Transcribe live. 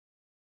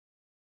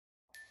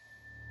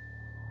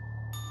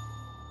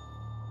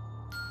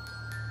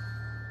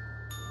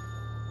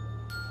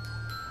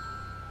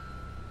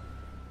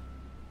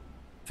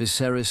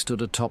Viserys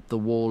stood atop the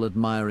wall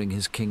admiring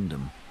his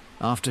kingdom.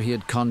 After he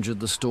had conjured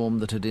the storm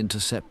that had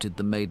intercepted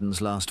the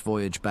maiden's last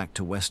voyage back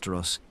to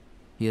Westeros,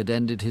 he had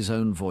ended his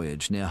own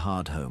voyage near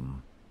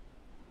Hardhome.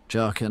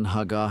 Jaqen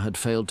H'ghar had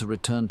failed to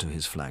return to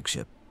his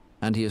flagship,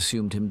 and he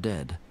assumed him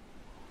dead.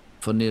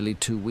 For nearly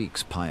 2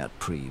 weeks, Pyat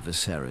Pri,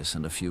 Viserys,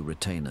 and a few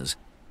retainers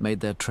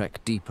made their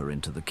trek deeper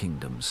into the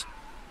kingdoms.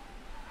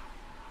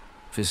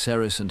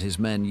 Viserys and his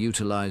men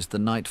utilized the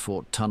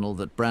Nightfort tunnel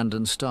that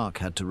Brandon Stark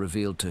had to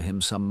reveal to him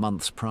some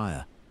months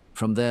prior.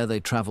 From there they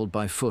traveled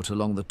by foot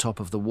along the top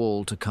of the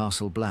wall to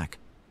Castle Black.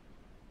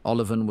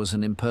 Olyvan was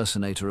an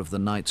impersonator of the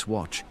Night's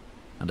Watch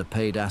and a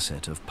paid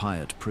asset of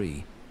Pyat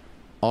Pri.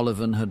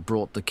 Olyvan had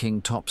brought the king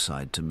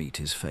topside to meet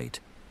his fate.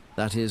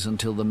 That is,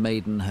 until the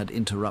maiden had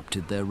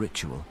interrupted their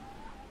ritual.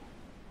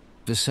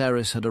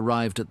 Viserys had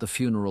arrived at the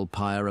funeral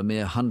pyre a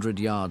mere 100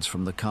 yards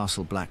from the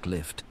Castle Black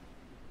lift.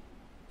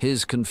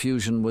 His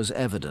confusion was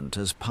evident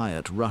as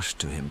Pyat rushed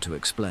to him to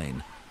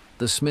explain.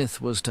 The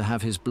smith was to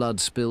have his blood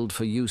spilled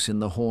for use in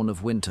the Horn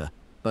of Winter,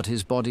 but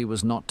his body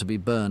was not to be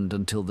burned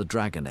until the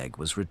dragon egg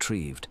was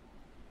retrieved.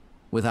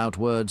 Without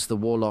words, the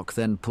warlock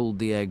then pulled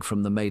the egg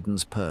from the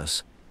maiden's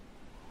purse.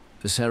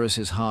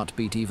 Viserys' heart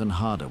beat even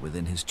harder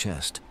within his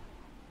chest.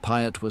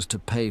 Pyat was to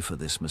pay for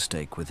this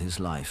mistake with his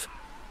life.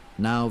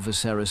 Now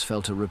Viserys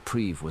felt a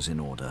reprieve was in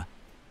order.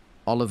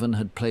 Olyvan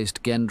had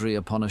placed Gendry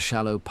upon a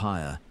shallow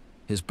pyre,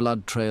 his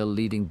blood trail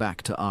leading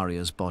back to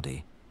Arya's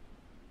body.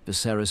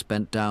 Viserys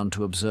bent down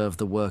to observe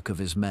the work of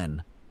his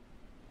men.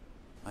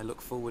 I look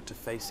forward to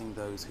facing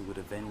those who would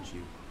avenge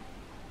you,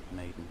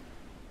 maiden.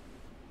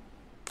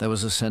 There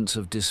was a sense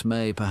of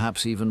dismay,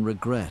 perhaps even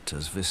regret,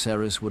 as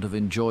Viserys would have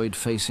enjoyed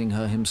facing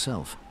her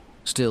himself.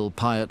 Still,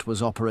 Pyat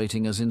was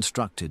operating as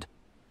instructed,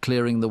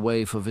 clearing the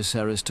way for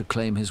Viserys to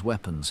claim his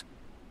weapons.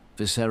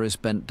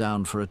 Viserys bent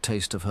down for a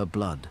taste of her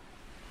blood.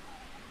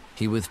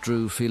 He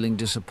withdrew, feeling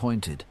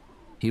disappointed.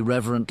 He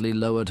reverently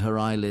lowered her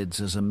eyelids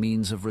as a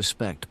means of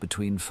respect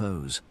between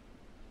foes.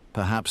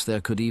 Perhaps there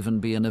could even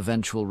be an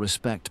eventual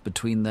respect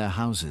between their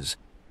houses.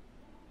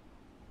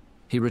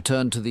 He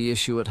returned to the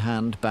issue at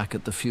hand back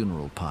at the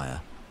funeral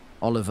pyre.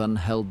 Olyvan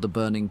held the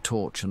burning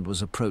torch and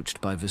was approached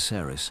by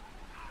Viserys.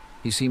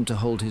 He seemed to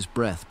hold his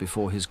breath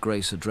before his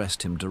grace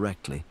addressed him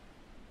directly.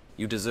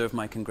 You deserve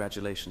my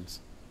congratulations,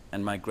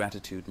 and my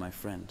gratitude, my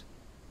friend.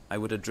 I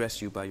would address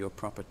you by your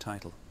proper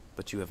title,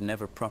 but you have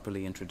never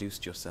properly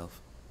introduced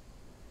yourself.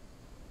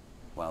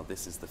 While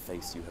this is the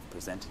face you have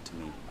presented to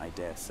me, I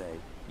dare say,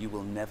 you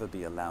will never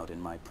be allowed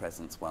in my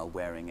presence while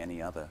wearing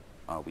any other.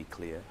 Are we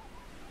clear?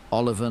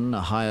 Olyvan,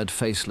 a hired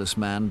faceless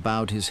man,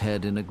 bowed his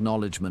head in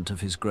acknowledgement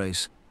of his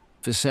grace.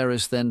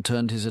 Viserys then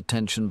turned his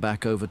attention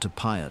back over to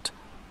Pyat,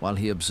 while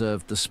he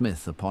observed the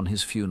smith upon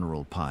his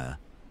funeral pyre.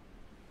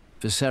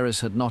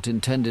 Viserys had not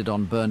intended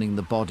on burning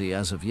the body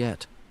as of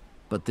yet,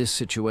 but this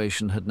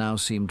situation had now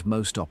seemed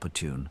most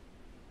opportune.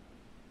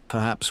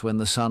 Perhaps when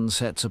the sun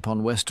sets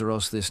upon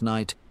Westeros this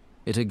night,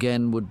 it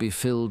again would be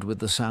filled with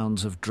the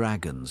sounds of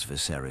dragons,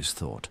 Viserys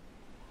thought.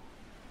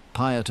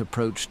 Pyat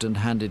approached and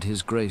handed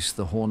his grace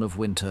the Horn of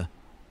Winter.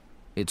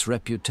 Its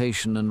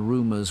reputation and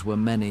rumors were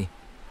many,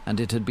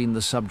 and it had been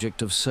the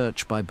subject of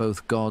search by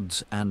both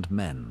gods and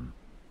men.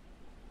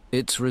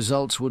 Its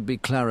results would be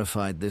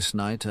clarified this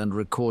night and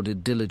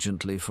recorded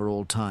diligently for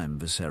all time,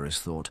 Viserys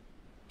thought.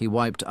 He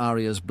wiped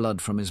Arya's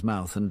blood from his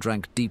mouth and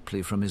drank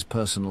deeply from his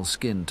personal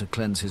skin to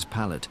cleanse his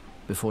palate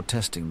before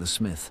testing the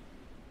smith.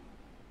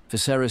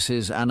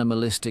 Viserys'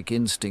 animalistic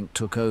instinct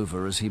took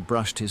over as he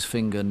brushed his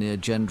finger near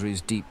Gendry's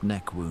deep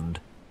neck wound.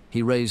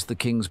 He raised the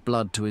king's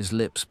blood to his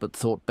lips but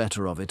thought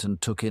better of it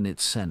and took in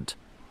its scent.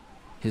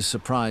 His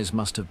surprise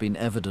must have been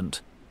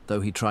evident,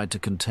 though he tried to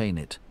contain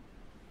it.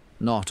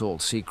 Not all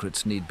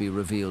secrets need be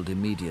revealed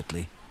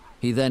immediately.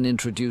 He then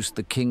introduced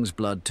the king's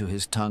blood to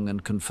his tongue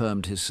and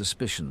confirmed his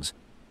suspicions.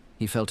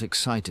 He felt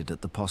excited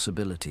at the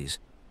possibilities.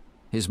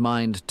 His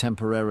mind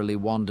temporarily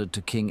wandered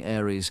to King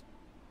Aerys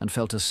and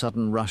felt a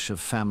sudden rush of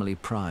family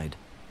pride.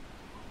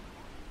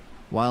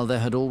 While there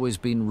had always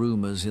been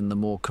rumors in the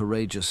more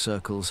courageous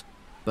circles,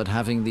 but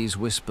having these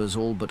whispers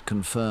all but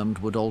confirmed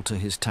would alter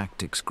his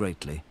tactics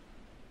greatly.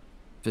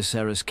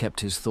 Viserys kept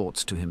his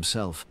thoughts to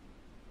himself,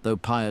 though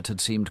Pyat had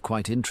seemed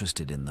quite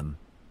interested in them.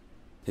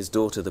 His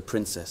daughter, the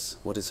princess,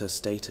 what is her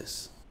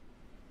status?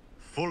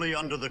 Fully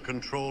under the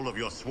control of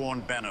your sworn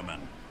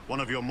bannerman, one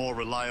of your more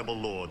reliable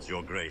lords,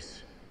 your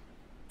grace.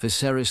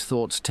 Viserys'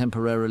 thoughts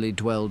temporarily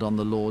dwelled on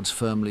the lords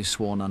firmly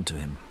sworn unto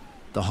him.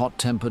 The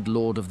hot-tempered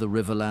lord of the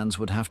Riverlands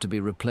would have to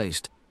be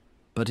replaced,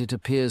 but it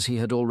appears he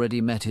had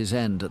already met his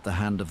end at the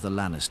hand of the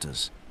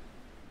Lannisters.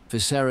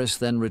 Viserys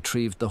then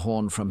retrieved the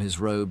horn from his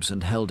robes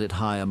and held it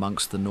high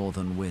amongst the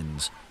northern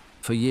winds.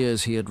 For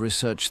years he had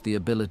researched the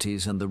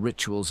abilities and the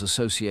rituals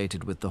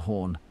associated with the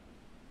horn.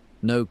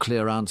 No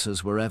clear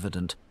answers were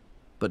evident,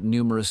 but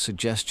numerous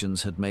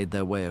suggestions had made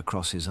their way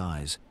across his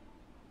eyes.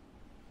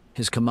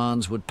 His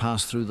commands would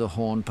pass through the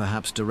horn,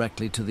 perhaps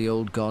directly to the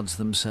old gods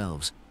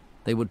themselves.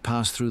 They would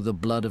pass through the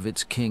blood of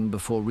its king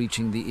before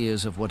reaching the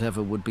ears of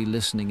whatever would be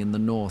listening in the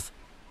north,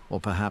 or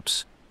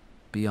perhaps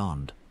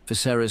beyond.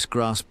 Viserys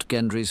grasped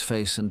Gendry's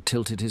face and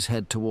tilted his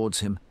head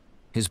towards him.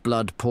 His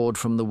blood poured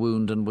from the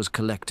wound and was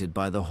collected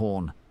by the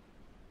horn.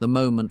 The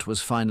moment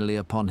was finally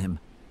upon him.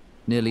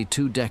 Nearly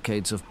 2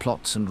 decades of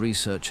plots and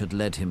research had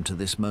led him to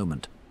this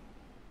moment.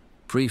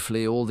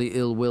 Briefly, all the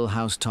ill will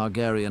House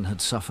Targaryen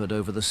had suffered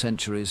over the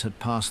centuries had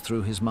passed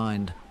through his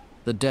mind.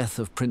 The death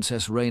of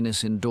Princess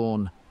Rhaenys in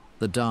Dawn,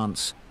 the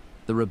dance,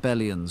 the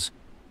rebellions,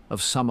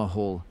 of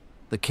Summerhall,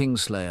 the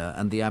Kingslayer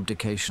and the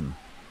abdication.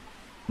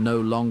 No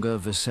longer,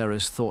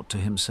 Viserys thought to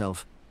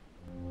himself.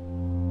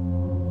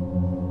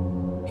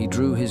 He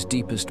drew his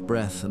deepest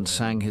breath and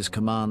sang his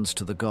commands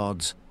to the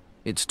gods.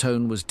 Its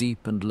tone was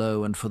deep and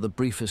low, and for the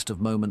briefest of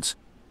moments,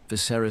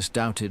 Viserys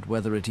doubted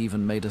whether it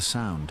even made a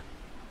sound.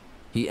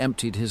 He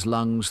emptied his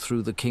lungs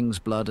through the king's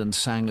blood and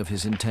sang of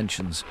his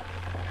intentions.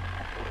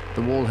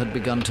 The wall had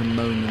begun to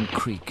moan and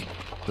creak.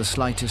 The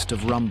slightest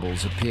of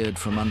rumbles appeared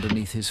from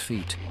underneath his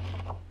feet.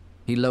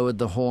 He lowered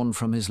the horn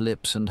from his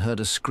lips and heard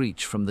a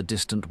screech from the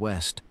distant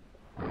west.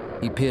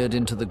 He peered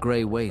into the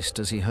grey waste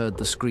as he heard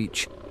the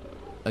screech,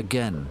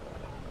 again,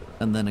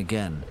 and then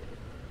again.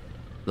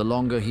 The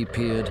longer he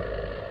peered,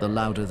 the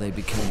louder they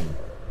became.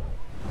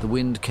 The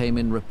wind came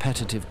in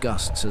repetitive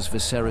gusts as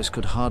Viserys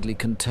could hardly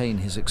contain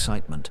his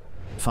excitement.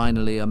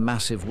 Finally, a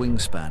massive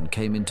wingspan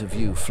came into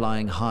view,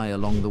 flying high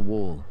along the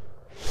wall.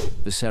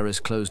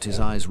 Viserys closed his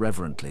eyes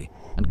reverently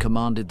and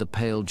commanded the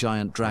pale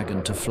giant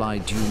dragon to fly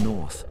due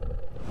north.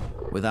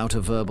 Without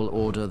a verbal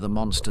order, the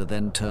monster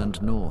then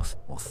turned north.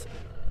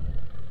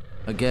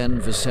 Again,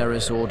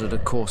 Viserys ordered a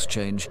course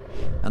change,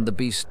 and the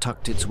beast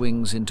tucked its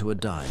wings into a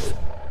dive.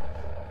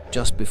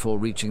 Just before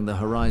reaching the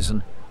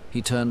horizon,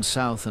 he turned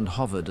south and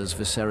hovered as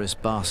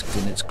Viserys basked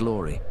in its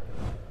glory.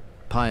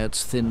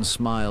 Pyat's thin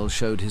smile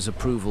showed his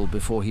approval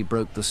before he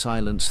broke the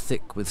silence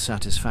thick with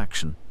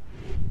satisfaction.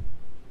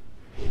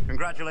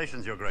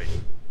 Congratulations, Your Grace.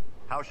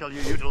 How shall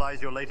you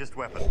utilize your latest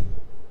weapon?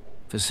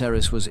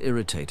 Viserys was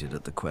irritated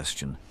at the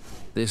question.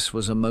 This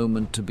was a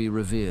moment to be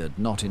revered,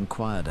 not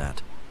inquired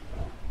at.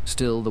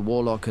 Still, the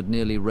warlock had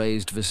nearly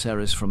raised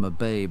Viserys from a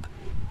babe,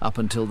 up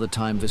until the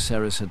time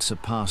Viserys had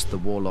surpassed the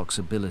warlock's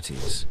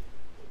abilities.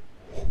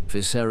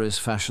 Viserys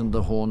fashioned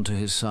the horn to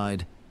his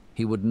side.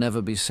 He would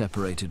never be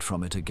separated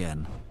from it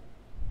again.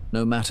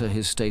 No matter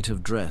his state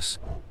of dress,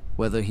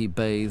 whether he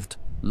bathed,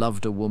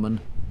 loved a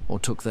woman, or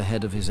took the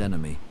head of his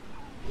enemy.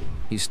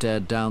 He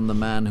stared down the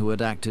man who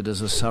had acted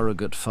as a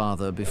surrogate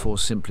father before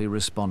simply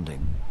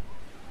responding.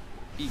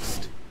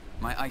 East.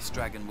 My ice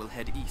dragon will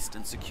head east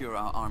and secure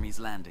our army's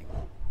landing.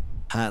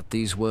 At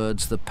these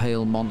words, the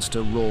pale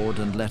monster roared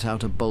and let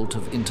out a bolt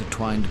of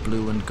intertwined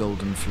blue and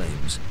golden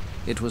flames.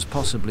 It was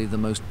possibly the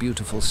most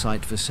beautiful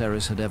sight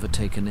Viserys had ever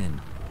taken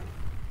in.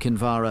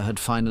 Kinvara had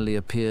finally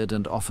appeared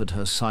and offered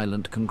her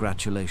silent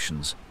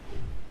congratulations.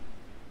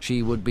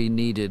 She would be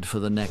needed for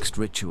the next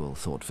ritual,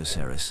 thought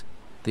Viserys.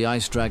 The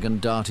ice dragon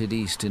darted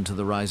east into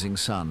the rising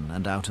sun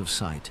and out of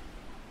sight.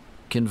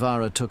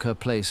 Kinvara took her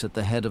place at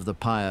the head of the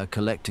pyre,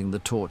 collecting the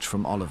torch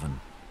from Ollivan.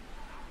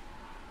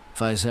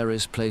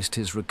 Viserys placed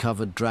his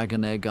recovered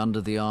dragon egg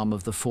under the arm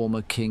of the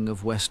former king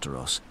of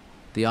Westeros.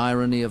 The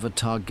irony of a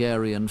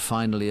Targaryen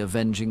finally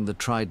avenging the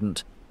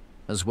trident,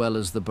 as well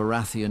as the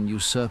Baratheon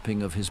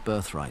usurping of his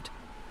birthright.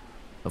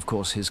 Of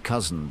course, his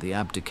cousin, the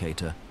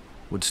abdicator,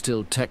 would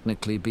still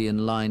technically be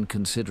in line,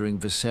 considering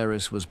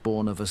Viserys was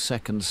born of a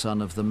second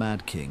son of the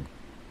Mad King.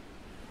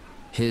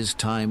 His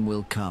time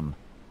will come,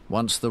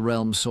 once the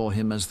realm saw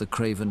him as the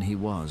craven he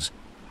was.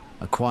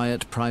 A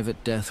quiet,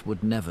 private death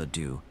would never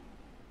do.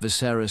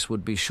 Viserys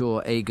would be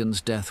sure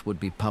Aegon's death would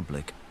be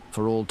public,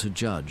 for all to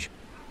judge,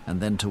 and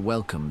then to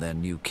welcome their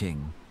new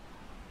king.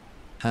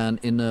 An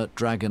inert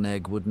dragon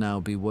egg would now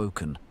be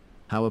woken.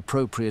 How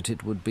appropriate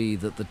it would be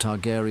that the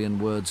Targaryen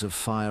words of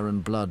fire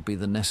and blood be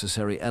the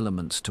necessary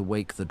elements to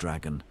wake the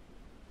dragon.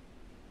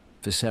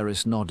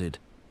 Viserys nodded,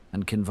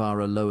 and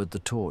Kinvara lowered the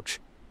torch,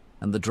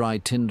 and the dry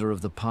tinder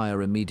of the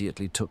pyre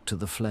immediately took to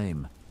the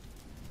flame.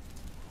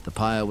 The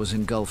pyre was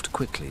engulfed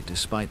quickly,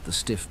 despite the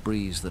stiff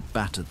breeze that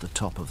battered the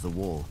top of the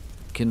wall.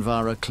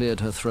 Kinvara cleared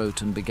her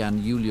throat and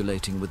began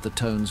ululating with the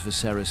tones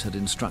Viserys had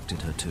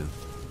instructed her to.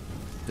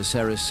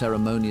 Viserys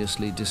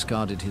ceremoniously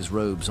discarded his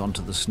robes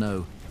onto the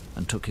snow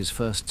and took his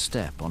first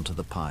step onto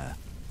the pyre.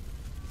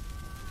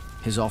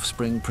 His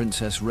offspring,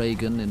 Princess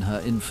Rhaegon, in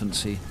her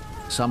infancy,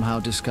 somehow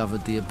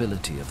discovered the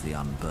ability of the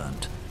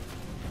unburnt.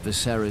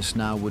 Viserys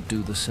now would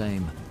do the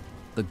same.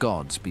 The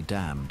gods be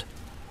damned.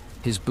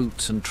 His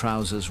boots and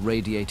trousers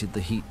radiated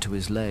the heat to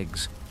his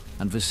legs,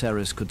 and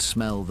Viserys could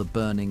smell the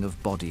burning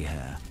of body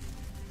hair.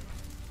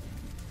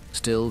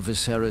 Still,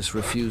 Viserys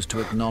refused to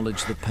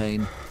acknowledge the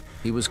pain.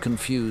 He was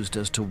confused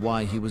as to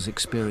why he was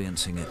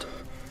experiencing it.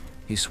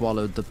 He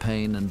swallowed the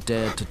pain and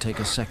dared to take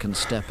a second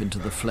step into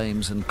the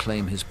flames and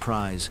claim his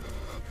prize.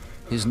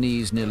 His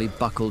knees nearly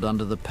buckled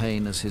under the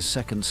pain as his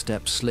second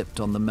step slipped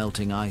on the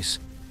melting ice.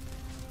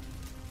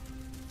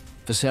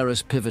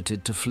 Viserys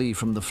pivoted to flee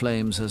from the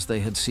flames as they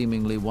had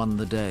seemingly won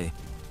the day.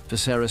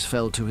 Viserys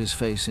fell to his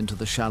face into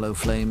the shallow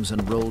flames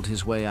and rolled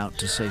his way out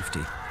to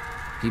safety.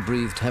 He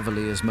breathed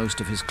heavily as most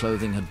of his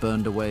clothing had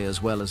burned away,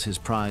 as well as his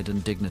pride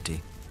and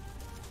dignity.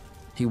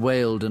 He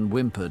wailed and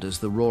whimpered as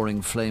the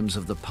roaring flames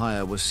of the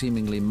pyre were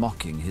seemingly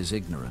mocking his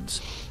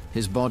ignorance.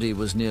 His body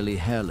was nearly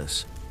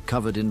hairless,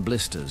 covered in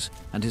blisters,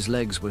 and his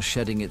legs were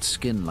shedding its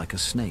skin like a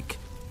snake.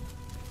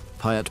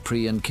 Pyat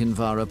Pri and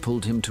Kinvara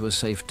pulled him to a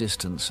safe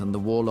distance, and the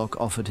warlock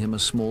offered him a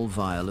small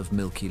vial of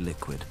milky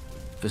liquid.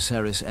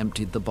 Viserys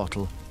emptied the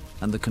bottle,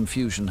 and the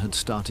confusion had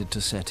started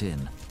to set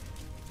in.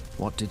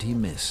 What did he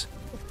miss?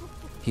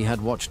 He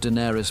had watched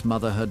Daenerys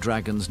mother her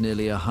dragons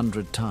nearly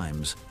 100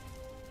 times.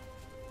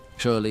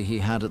 Surely he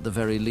had at the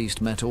very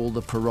least met all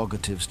the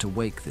prerogatives to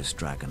wake this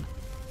dragon.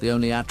 The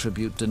only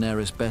attribute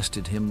Daenerys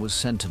bested him was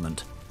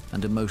sentiment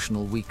and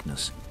emotional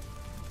weakness.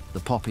 The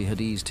poppy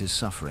had eased his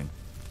suffering,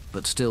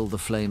 but still the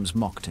flames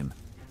mocked him.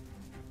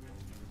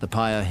 The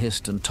pyre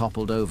hissed and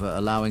toppled over,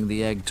 allowing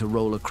the egg to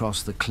roll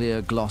across the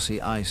clear, glossy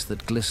ice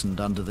that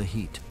glistened under the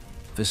heat.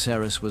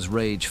 Viserys was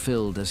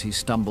rage-filled as he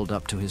stumbled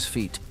up to his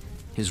feet,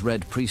 his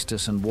red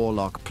priestess and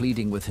warlock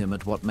pleading with him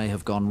at what may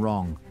have gone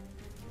wrong.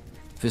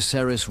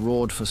 Viserys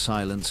roared for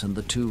silence, and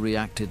the two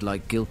reacted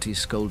like guilty,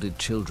 scolded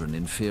children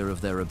in fear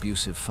of their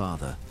abusive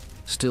father.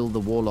 Still, the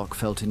warlock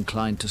felt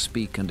inclined to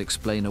speak and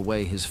explain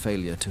away his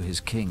failure to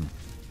his king.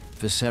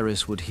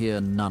 Viserys would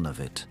hear none of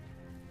it.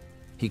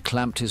 He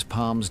clamped his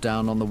palms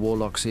down on the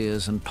warlock's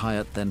ears, and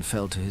Pyat then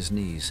fell to his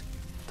knees.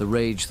 The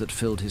rage that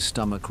filled his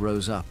stomach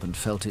rose up and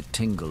felt it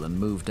tingle and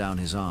move down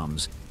his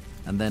arms,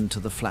 and then to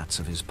the flats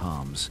of his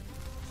palms.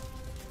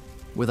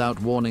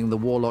 Without warning, the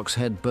warlock's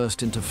head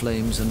burst into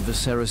flames, and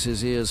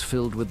Viserys' ears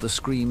filled with the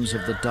screams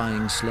of the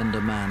dying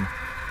slender man.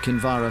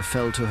 Kinvara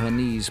fell to her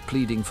knees,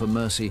 pleading for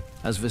mercy,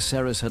 as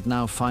Viserys had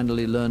now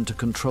finally learned to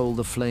control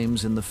the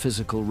flames in the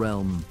physical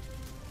realm.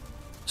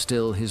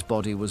 Still, his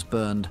body was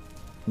burned,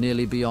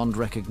 nearly beyond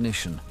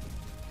recognition.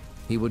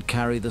 He would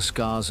carry the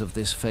scars of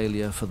this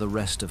failure for the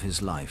rest of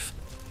his life.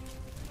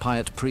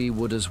 Pyat Pri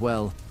would as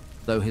well,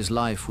 though his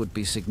life would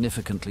be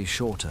significantly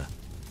shorter.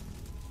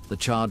 The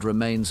charred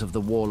remains of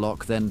the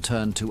warlock then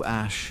turned to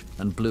ash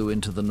and blew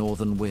into the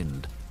northern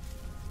wind.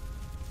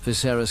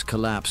 Viserys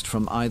collapsed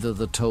from either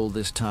the toll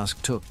this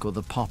task took or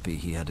the poppy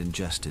he had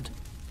ingested.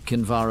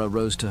 Kinvara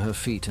rose to her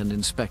feet and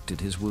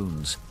inspected his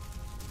wounds.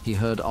 He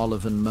heard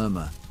Ollivan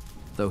murmur,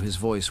 though his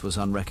voice was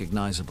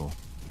unrecognizable.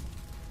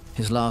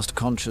 His last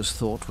conscious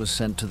thought was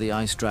sent to the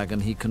ice dragon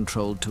he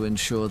controlled to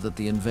ensure that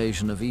the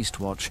invasion of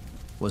Eastwatch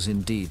was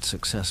indeed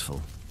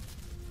successful.